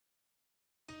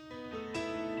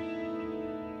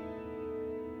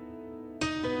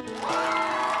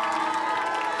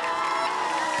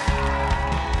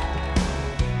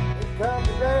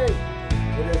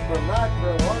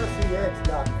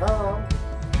NitroRCX.com.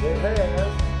 It has a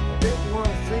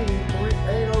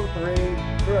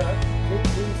 51C803 truck,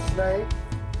 TT Snake,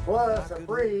 plus a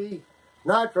free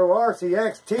Nitro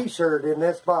RCX t-shirt in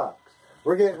this box.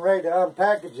 We're getting ready to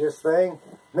unpackage this thing.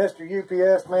 Mr.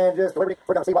 UPS man just delivered it.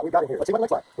 We're going to see what we've got in here. Let's see what it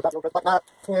looks like. Without the old black knife.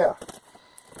 Yeah.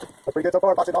 That's pretty good so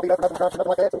far. Box it all beat up for nothing, crunch, nothing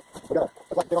like that. So we got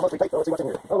to like almost tape. Let's see what's in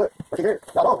here. Oh look, what's in here?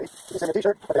 Not only did you send me a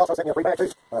t-shirt, but they also sent me a free bag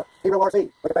too. Hero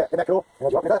RC. Look at that. Isn't that cool? And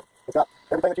as you open it up, it's got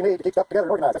everything that you need to keep stuff together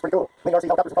and organized. That's pretty cool. Mini RC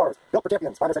helicopters and cars. Built for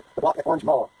champions. Find us at the block at Orange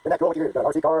Mall. Isn't that cool? What you hear? Got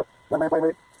an RC car, one man playing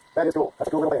with it. That is cool. That's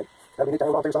a cool little bag. That'd be neat to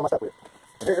hold on to some of my stuff with.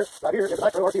 And here, right here, is a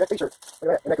Nitro RCX t-shirt.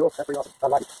 Look at that. Isn't that cool? That's pretty awesome. I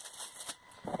like it.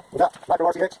 We got Nitro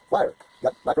RCX flyer. You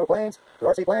got Nitro planes, the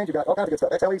RC planes, you got all kinds of good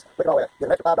stuff. XLEs, look at all that. Get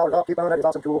an extra $5 off coupon, that is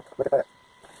awesome cool. Look at that.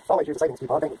 Always use the savings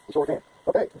coupon, thank you. You sure can.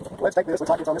 Okay, let's take this. Looks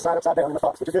like it's on this side upside down in the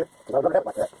box, which is good, because I would never have it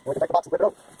like that. And we can take the box and flip it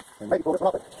over, and maybe pull this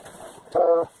one off it.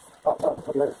 Ta-da! Oh, talk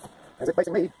to you later. As it's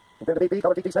facing me, Infinitive BP,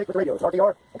 color TT Snake with radio. It's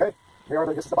RTR, okay? Here are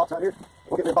this is the box right here.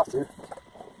 We'll get rid of the boxes here.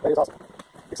 That is awesome.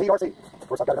 Exceed RC. Of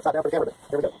course, I've got it upside down for the camera, but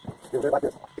here we go. Here we go like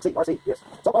this. Exceed RC, yes.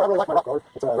 So far, I really like my rock card.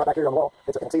 It's right back here on the wall.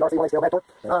 It's an Exceed RC one scale back torque,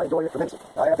 and I enjoy it tremendously.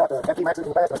 I have got the FT-Maxes in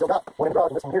the past, and I still got one in the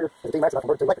garage, and this one here is a T-Max that I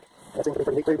converted to electric. That seems to be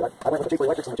pretty neat too, but I went with the cheaper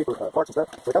electrics and the cheaper parts and stuff.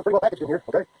 So it comes pretty well packaged in here,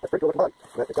 okay? That's pretty cool looking body.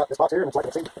 But it's got this box here, and it's like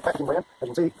an Exceed packaging brand, as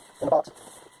you can see in the box.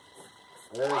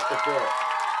 There's the truck.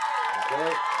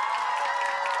 Okay.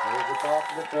 There's the top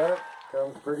of the truck.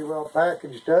 Comes pretty well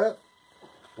packaged up.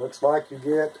 Looks like you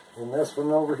get, in this one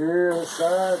over here, this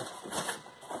side,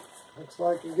 looks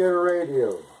like you get a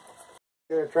radio.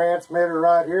 Get a transmitter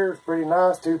right here. It's pretty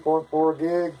nice, 2.4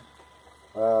 gig.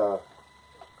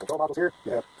 Control modules here.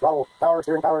 You have throttle power,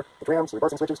 steering power, the trims,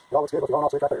 reversing switches. It all looks good with the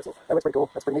on-off switch right there. So that looks pretty cool.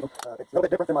 That's pretty neat. It's a little bit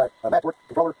different than my matchwork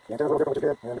controller. The antenna's a little different, which is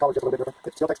good. And the color's just a little bit different.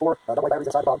 It still takes 4 double batteries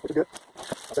inside the bottom, which is good.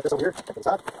 I'll set this over here to the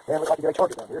side. And it looks like you get a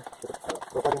charger down here.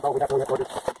 Little plug-in, probably not really chargers.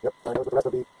 Yep, I know the rest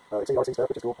of the Exceed RC stuff,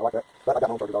 which is cool. I like that. But I got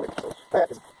my own chargers already. So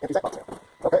that is empty sack box now.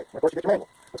 Okay, and of course you get your manual.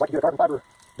 Looks like you get a carbon fiber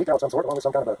decal of some sort, along with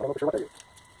some kind of a, I don't know for sure what that is.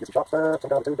 Get some shock stuff, some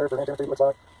kind of tube there for an antenna tube, looks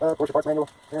like. Of course your parts manual,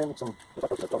 and some, looks like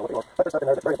those, I don't know what they are. But there's stuff in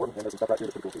there that's very important, and there's some stuff right here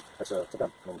that's pretty cool too. That's some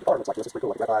done. And the car looks like this, it's pretty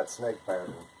cool, like a graphite snake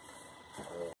pattern.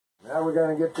 Now we're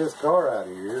going to get this car out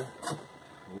of here.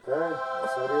 Okay,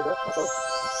 let's set it up.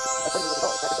 That's pretty good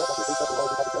car. It's packaged up, like you see stuff in the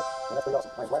lower packaged up, and that's pretty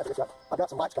awesome. I'm glad that I've got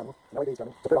some lights coming, and LEDs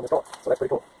coming, to put on this car, so that's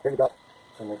pretty cool. Here you got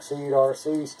some Exceed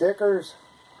RC stickers.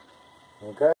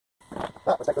 Okay.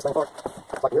 Ah, let's take this thing apart.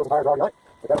 Looks like the wheels and tires are already on it.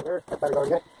 Put that over there, that battery's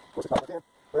already in it. Of course it's not plugged in.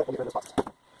 Well, we'll get rid of this box.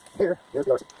 Here's the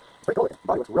RC. It's pretty cool looking. The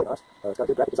body looks really nice. It's got a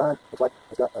good graphic design. Looks like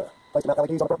it's got place to mount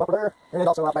LEDs on the front bumper there. And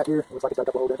also out back here, it looks like it's got a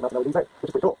couple of old mounted LEDs there, which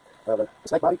is pretty cool. The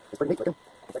snake body is pretty neat looking.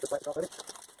 Take this plastic off already.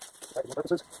 For packaging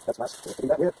purposes, that's nice to do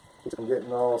that with. Keeps it from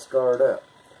getting all scarred up.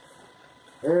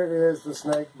 Here it is, the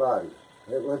snake body.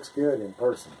 It looks good in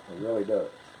person. It really does.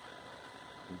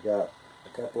 You've got a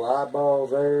couple of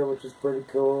eyeballs there, which is pretty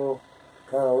cool.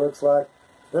 Kind of looks like,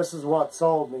 this is what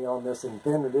sold me on this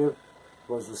Infinitive,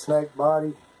 was the snake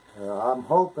body. I'm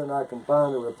hoping I can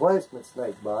find a replacement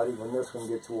snake body when this one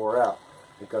gets wore out,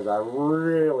 because I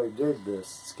really dig this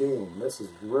scheme. This is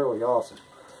really awesome.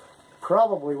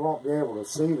 Probably won't be able to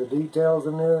see the details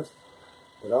in this,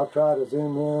 but I'll try to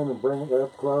zoom in and bring it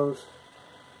up close.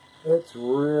 It's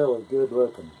really good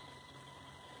looking.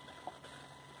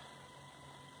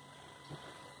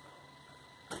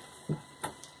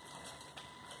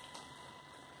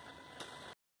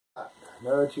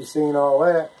 Now that you've seen all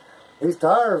that, these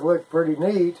tires look pretty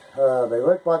neat. They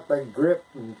look like they grip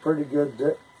pretty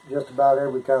good just about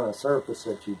every kind of surface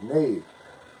that you'd need.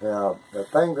 Now, the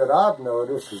thing that I've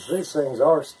noticed is these things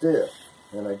are stiff,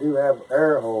 and they do have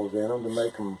air holes in them to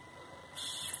make them,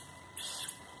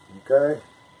 okay?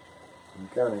 You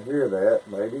can kind of hear that,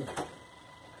 maybe.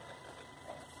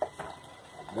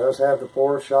 It does have the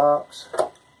 4 shocks.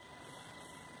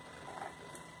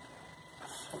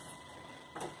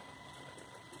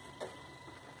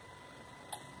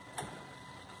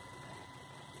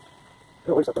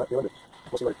 We'll see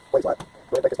what it plays like. Go ahead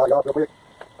and take this body off real quick.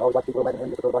 I always like to keep a little magnet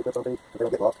handy just to throw the body clips on things so they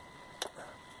don't get lost.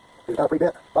 These are kind of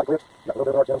pre-bent body clips. You got a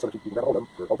little bit of arch in them so that you can grab hold of them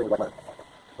for old things like mine.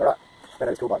 Alright. Man,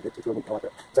 that is cool body. It's really neat. I like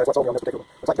that. So that's what's on me on this particular one.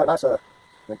 Looks like you got a nice, it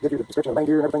gives you the description of the main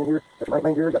gear and everything in here. That's your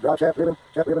main gear. You got drive shaft ribbon,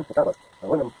 and kind of a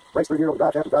aluminum brace through here with the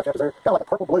drive shaft. The drive shaft is there. Kind of like a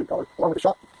purple-blue color, along with the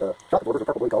shock absorbers are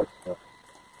purple-blue color.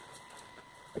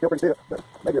 They feel pretty stiff, but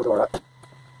maybe it'll go alright. I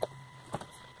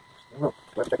don't know.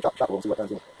 We'll have to check the shock and see what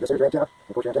comes in. This here's your antenna.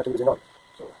 Of course, your antenna tube is in yonder.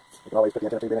 So you can always put the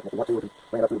antenna tube in it. If you want to, we can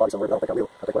bring it up through the body somewhere, but I don't think I will.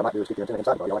 I think what I might do is keep the antenna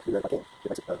inside the body. I like to do that if I can. It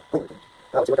makes it cleaner. Now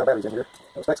let's see what kind of batteries in here.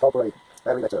 The specs call for a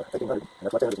battery that's 1800, and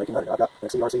that's what's in it is 1800. I've got an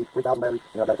XCRC 3000 battery,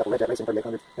 and I've got a couple Red Jet Racing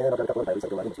 3800, and I've got a couple of batteries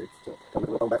that go right in this here. So come with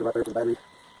a little phone battery right there for the battery.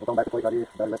 We're going back to plate right here.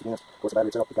 Battery rests against. Of course, the battery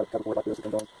itself, we've got a couple board like this that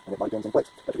comes on, and it body pins in place.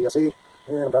 Got the VSC,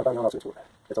 and I'm trying to find the on-off switch for it.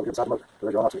 It's over here beside the motor. So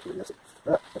there's your on-off switch for the VSC.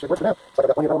 Alright, that should work for now. So I've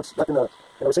got plenty of elements left in the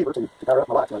receiver to power up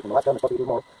my lights. When the lights come, it's supposed to be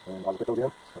tomorrow, and I'll just put those in.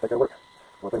 I think that'll work.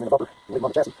 I'm going to put them in the bumper and leave them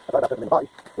on the chassis. I thought about putting them in the body.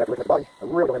 You have to look at the body. I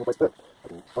really don't have any place to put it. I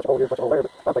can punch a hole here, punch a hole there,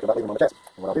 but I'm thinking about leaving them on the chassis.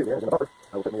 And what I'll do here is in the bumper,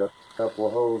 I will put me a couple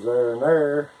of holes there and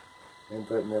there, and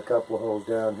put me a couple of holes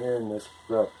down here in this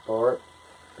rough part.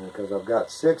 And because I've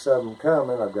got 6 of them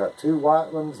coming, I've got 2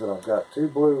 white ones and I've got 2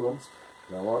 blue ones.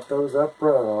 And I want those up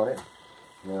front on it.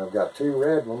 And I've got 2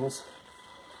 red ones,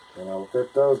 and I'll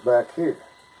fit those back here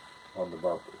on the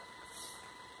bumper.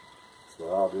 So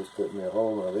I'll just put me a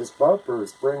hole. Now this bumper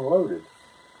is spring loaded.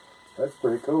 That's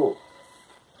pretty cool.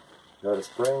 Got a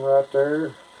spring right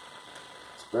there.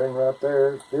 Spring right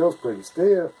there. It feels pretty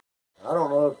stiff. I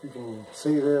don't know if you can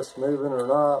see this moving or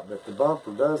not, but the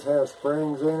bumper does have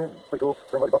springs in it. Pretty cool.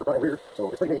 Spring loaded bumper front and rear. So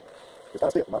it's pretty neat. It's kind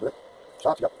of stiff. Not good.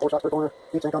 Shocks. You got 4 shocks per corner.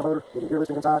 Heat sink on the motor. You get gear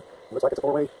listings inside. It looks like it's a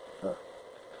 4-way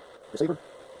receiver.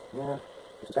 Yeah.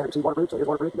 It's a standard C waterproof, so here's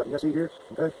waterproof. You got the SC here.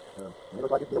 Okay. It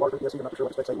looks like it's a waterproof SC. I'm not for sure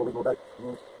what the specs say. We'll leave more about it.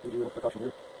 And give you a precaution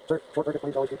here. Short circuit,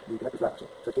 please always keep the connectors dry.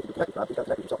 So keep the connectors dry. You've got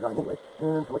connectors yourself drying anyway.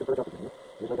 And I'm looking for a jumper here.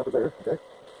 There's no jumpers there. Okay.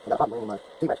 I got a hot wing in my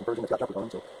T-Max conversion that's got jumpers on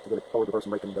them, so to get it forward, reverse,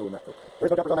 and brake and go and that. So there's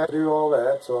no jumpers on that. To do all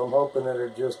that, so I'm hoping that they're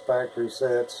just factory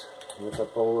sets with a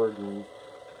forward and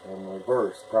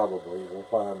reverse, probably. We'll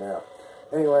find out.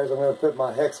 Anyways, I'm going to put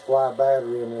my hex fly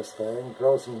battery in this thing,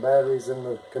 throw some batteries in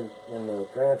the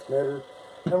transmitter,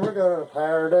 and we're going to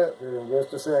power it up here in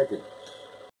just a second.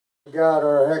 We got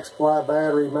our hex fly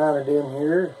battery mounted in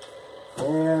here,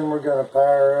 and we're going to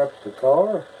power up the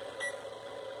car.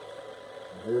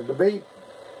 Here's the beep.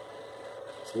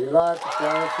 See the lights are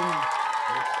flashing.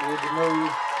 That's good to me.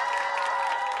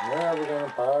 Now we're going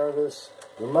to power this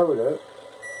remote up.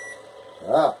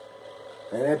 Ah,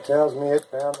 and it tells me it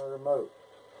found the remote.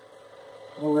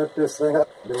 We'll lift this thing up.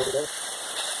 Do what it does.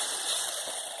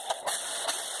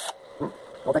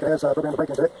 Don't think it has programmed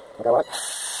braking to it. Okay, all right.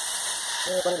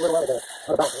 Yeah, it's running a little like that.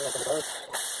 Not about it.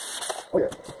 Oh yeah.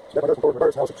 Definitely does some forward and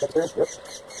reverse. Now it's steering. Yep.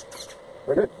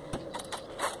 Very good.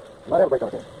 Might have a brake on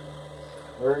it then.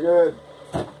 Very good.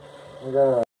 We're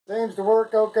gonna. Seems to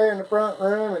work okay in the front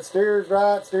room. It steers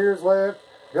right, steers left,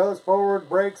 goes forward,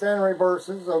 brakes and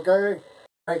reverses. Okay.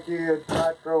 Thank you at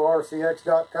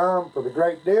NitroRCX.com for the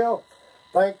great deal.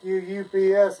 Thank you,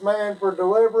 UPS man, for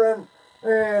delivering,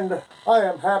 and I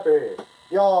am happy.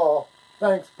 Y'all,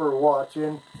 thanks for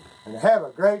watching, and have a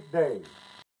great day.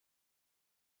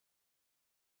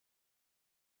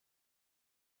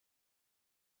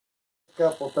 A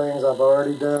couple things I've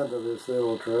already done to this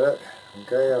little truck.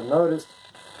 Okay, I've noticed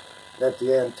that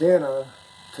the antenna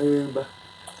tube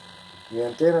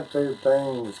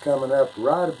thing is coming up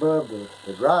right above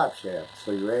the drive shaft.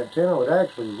 So your antenna would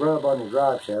actually rub on your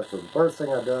drive shaft. So the first thing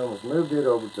I done was moved it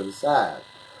over to the side.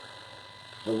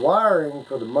 The wiring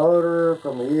for the motor,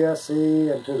 from the ESC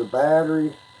and to the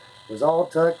battery, was all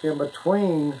tucked in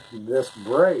between this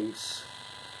brace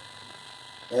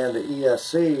and the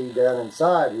ESC down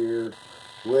inside here,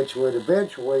 which would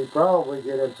eventually probably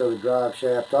get into the drive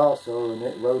shaft also, and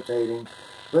it rotating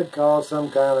would cause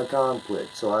some kind of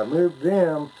conflict. So I moved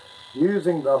them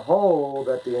using the hole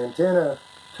that the antenna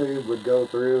tube would go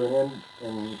through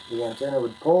and the antenna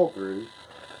would pull through.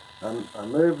 I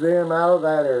moved them out of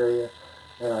that area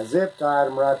and I zip tied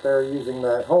them right there using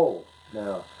that hole.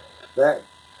 Now that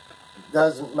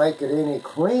doesn't make it any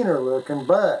cleaner looking,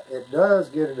 but it does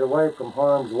get it away from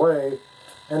harm's way,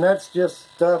 and that's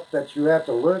just stuff that you have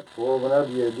to look for whenever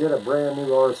you get a brand new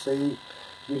RC.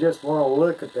 You just want to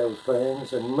look at those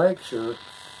things and make sure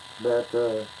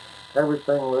that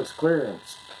everything looks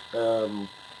clearance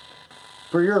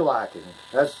for your liking.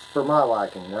 That's for my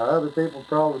liking. Now other people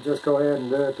probably just go ahead and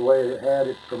do it the way it had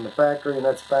it from the factory, and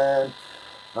that's fine.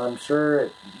 I'm sure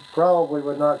it probably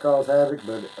would not cause havoc,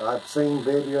 but I've seen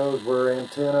videos where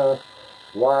antenna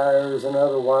wires and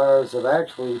other wires have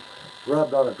actually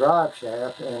rubbed on a drive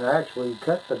shaft and actually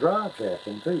cut the drive shaft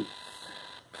in two.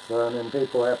 So, and then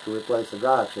people have to replace the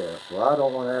drive shaft. Well, I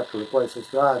don't want to have to replace this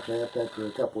drive shaft after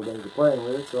a couple of days of playing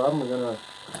with it, so I'm going to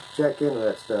check into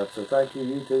that stuff. So thank you,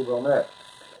 YouTube, on that.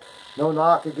 No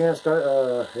knock against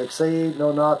Exceed,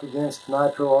 no knock against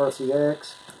Nitro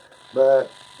RCX,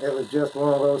 but it was just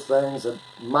one of those things that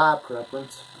my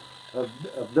preference of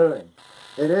doing.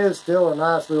 It is still a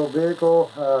nice little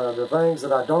vehicle. The things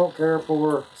that I don't care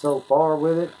for so far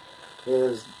with it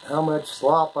is how much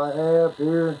slop I have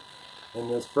here in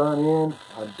this front end.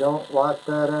 I don't like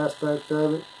that aspect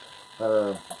of it.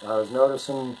 I was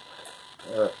noticing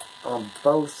on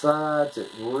both sides it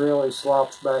really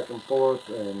slops back and forth,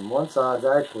 and one side's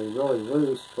actually really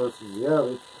loose versus the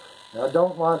other. I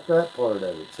don't like that part of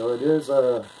it. So it is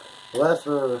a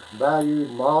lesser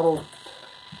valued model.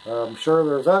 I'm sure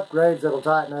there's upgrades that'll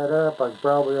tighten that up. I could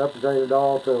probably upgrade it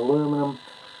all to aluminum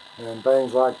and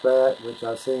things like that, which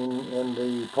I've seen in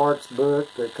the parts book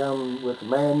that come with the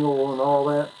manual and all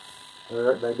that.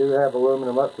 They do have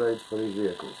aluminum upgrades for these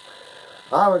vehicles.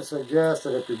 I would suggest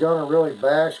that if you're going to really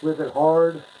bash with it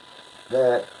hard,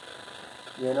 that,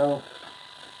 you know,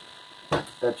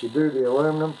 that you do the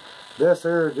aluminum. This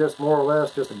here is just more or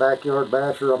less just a backyard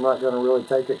basher. I'm not going to really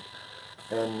take it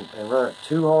and run it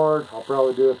too hard. I'll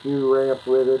probably do a few ramps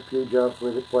with it, a few jumps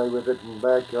with it, play with it in the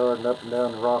backyard and up and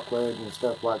down the rock ledge and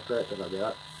stuff like that I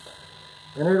got.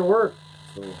 And it'll work.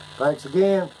 So thanks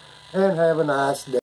again and have a nice day.